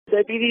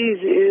Diabetes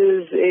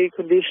is a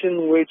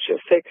condition which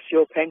affects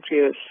your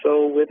pancreas.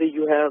 So whether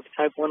you have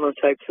type 1 or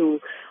type 2,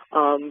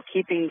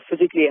 keeping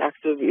physically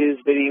active is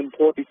very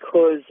important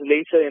because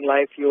later in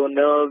life your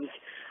nerves,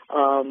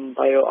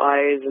 by your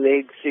eyes,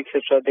 legs,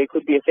 etc., they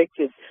could be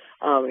affected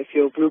if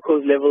your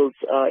glucose levels,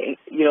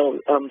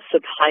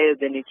 sit higher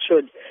than it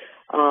should.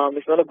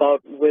 It's not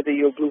about whether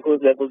your glucose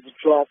levels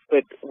drop,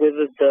 but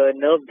whether the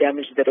nerve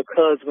damage that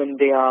occurs when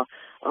they are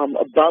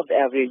above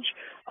average,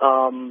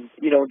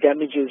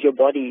 damages your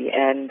body.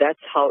 And that's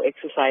how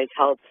exercise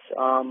helps.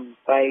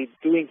 By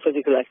doing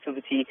physical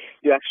activity,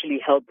 you actually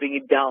help bring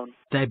it down.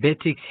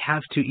 Diabetics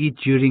have to eat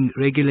during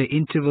regular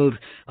intervals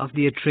of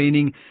their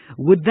training.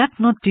 Would that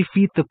not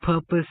defeat the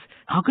purpose?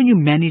 How can you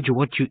manage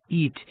what you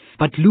eat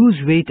but lose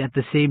weight at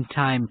the same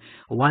time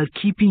while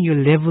keeping your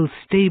levels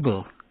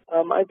stable?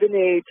 I've been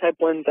a type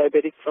 1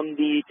 diabetic from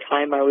the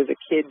time I was a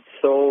kid,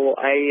 so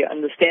I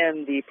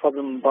understand the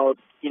problem about,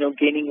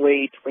 gaining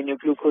weight when your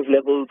glucose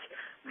levels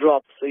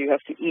drop, so you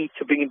have to eat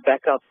to bring it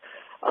back up.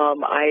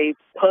 I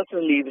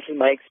personally, this is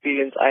my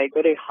experience, I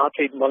got a heart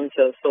rate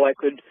monitor so I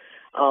could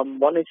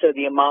monitor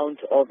the amount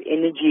of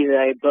energy that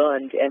I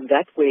burned, and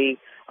that way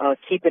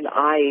keep an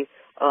eye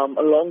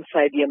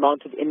alongside the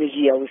amount of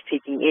energy I was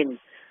taking in.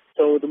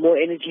 So the more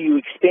energy you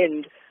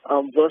expend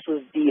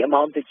versus the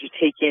amount that you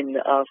take in,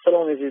 so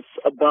long as it's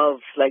above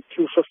like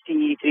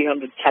 250,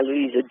 300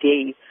 calories a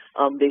day,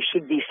 there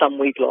should be some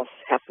weight loss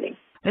happening.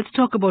 Let's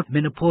talk about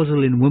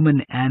menopausal in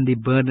women and the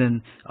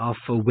burden of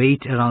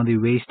weight around the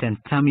waist and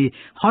tummy,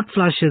 hot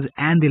flushes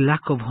and the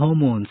lack of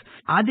hormones.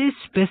 Are there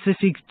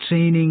specific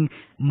training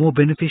more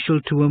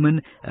beneficial to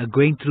women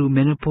going through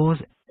menopause?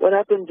 What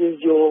happens is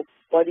your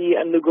body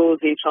undergoes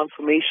a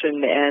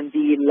transformation, and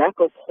the lack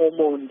of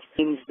hormones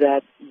means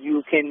that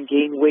you can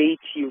gain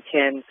weight,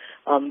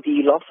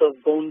 the loss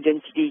of bone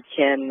density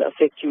can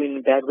affect you in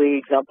a bad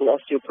way, example,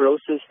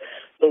 osteoporosis.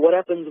 So what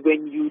happens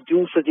when you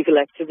do physical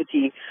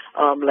activity,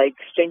 like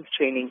strength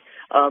training,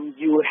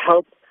 you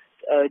help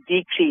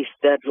decrease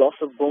that loss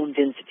of bone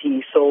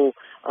density. So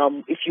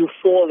if you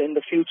fall in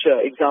the future,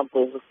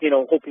 example,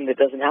 hoping that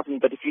doesn't happen,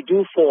 but if you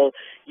do fall,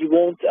 you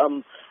won't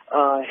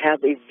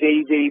have a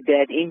very, very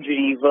bad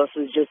injury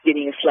versus just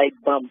getting a slight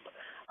bump.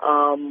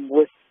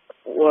 With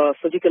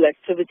physical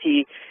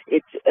activity,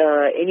 it's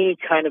any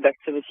kind of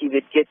activity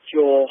that gets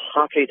your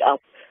heart rate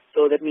up.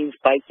 So that means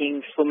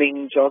biking,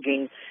 swimming,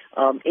 jogging,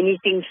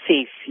 anything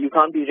safe. You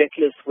can't be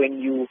reckless when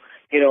you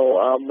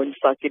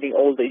start getting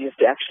older. You have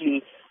to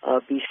actually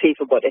be safe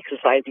about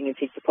exercising and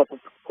take the proper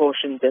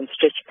precautions and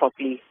stretch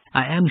properly.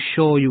 I am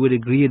sure you would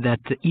agree that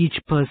each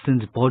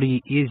person's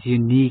body is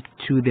unique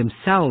to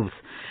themselves.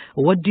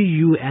 What do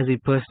you, as a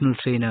personal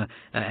trainer,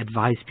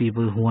 advise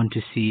people who want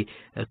to see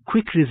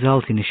quick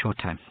results in a short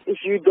time? If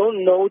you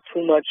don't know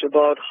too much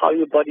about how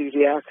your body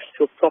reacts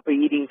to a proper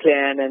eating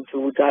plan and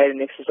to diet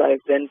and exercise,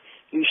 then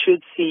you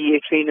should see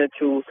a trainer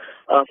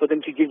for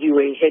them to give you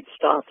a head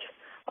start.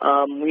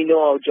 We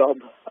know our job,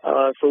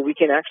 so we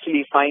can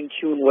actually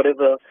fine-tune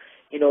whatever,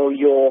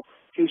 your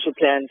future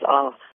plans are.